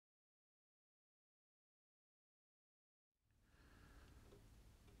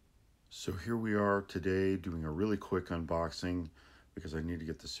So here we are today doing a really quick unboxing because I need to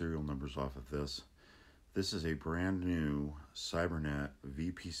get the serial numbers off of this. This is a brand new Cybernet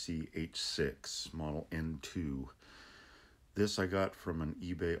ZPC-H6 model N2. This I got from an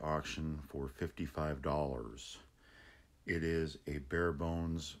eBay auction for $55. It is a bare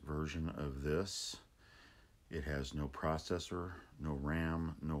bones version of this. It has no processor, no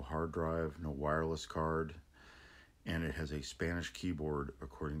RAM, no hard drive, no wireless card, and it has a Spanish keyboard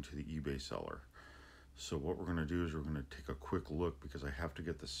according to the eBay seller. So what we're going to do is we're going to take a quick look because I have to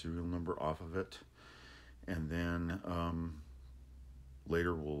get the serial number off of it, and then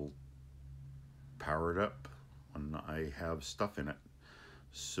later we'll power it up when I have stuff in it.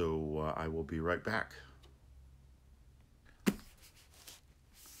 So I will be right back.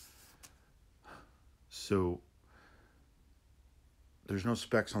 So there's no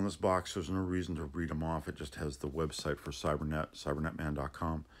specs on this box. There's no reason to read them off. It just has the website for Cybernet,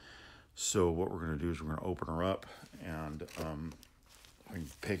 cybernetman.com. So what we're going to do is we're going to open her up, and I can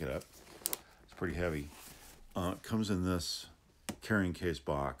pick it up. It's pretty heavy. It comes in this carrying case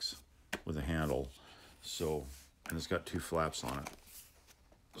box with a handle. So, and it's got two flaps on it.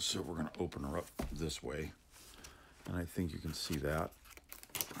 So we're going to open her up this way, and I think you can see that.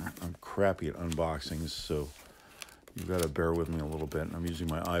 I'm crappy at unboxings, so you've got to bear with me a little bit. I'm using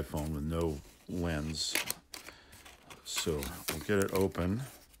my iPhone with no lens. So we'll get it open.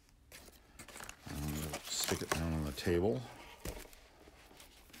 Stick it down on the table,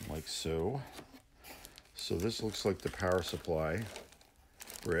 like so. So this looks like the power supply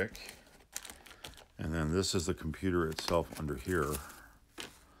brick. And then this is the computer itself under here.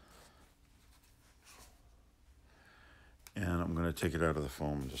 And I'm going to take it out of the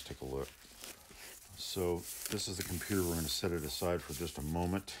foam and just take a look. So this is the computer. We're going to set it aside for just a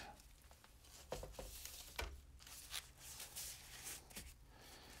moment.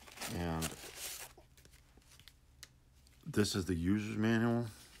 And this is the user's manual.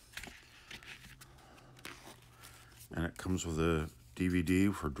 And it comes with a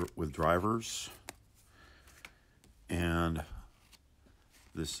DVD with drivers. And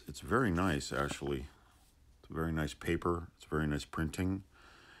it's very nice, actually. It's a very nice paper. It's very nice printing.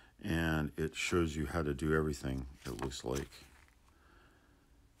 And it shows you how to do everything, it looks like.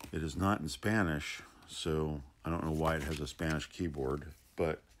 It is not in Spanish, so I don't know why it has a Spanish keyboard,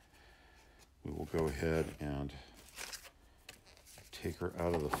 but we will go ahead and take her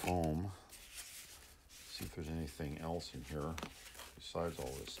out of the foam. See if there's anything else in here besides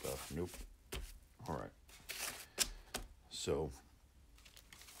all this stuff. Nope. All right. So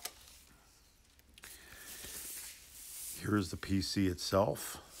here's the PC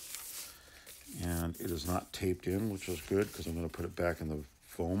itself. And it is not taped in, which is good because I'm going to put it back in the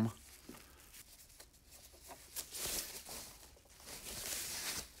foam.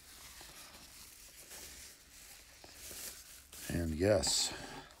 And yes,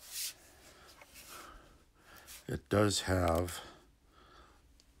 it does have,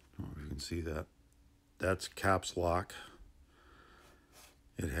 I don't know if you can see that, that's caps lock.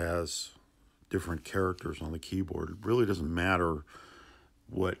 It has different characters on the keyboard. It really doesn't matter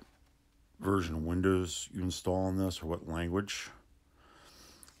what version of Windows you install on this or what language,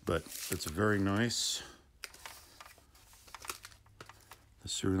 but it's very nice. The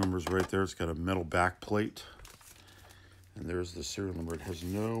serial number is right there. It's got a metal back plate, and there's the serial number. It has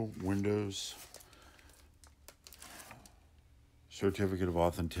no Windows certificate of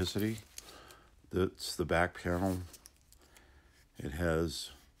authenticity. That's the back panel. It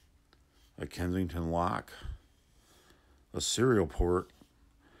has a Kensington lock, a serial port,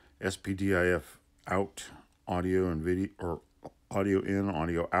 SPDIF out, audio and video, or audio in,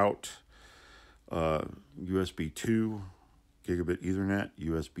 audio out, USB 2, gigabit Ethernet,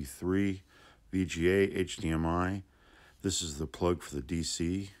 USB 3, VGA, HDMI. This is the plug for the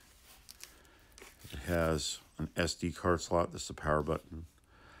DC. It has an SD card slot. This is the power button.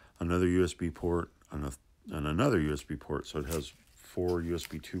 Another USB port, and another USB port. So it has 4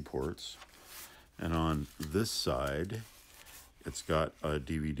 USB 2 ports. And on this side, it's got a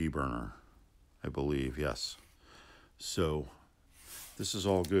DVD burner, I believe, yes. So this is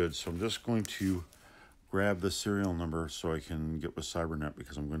all good. So I'm just going to grab the serial number so I can get with Cybernet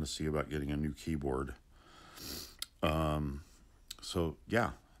because I'm going to see about getting a new keyboard. So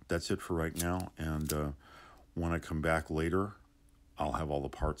yeah, that's it for right now. And when I come back later, I'll have all the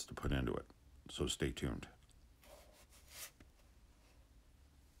parts to put into it. So stay tuned.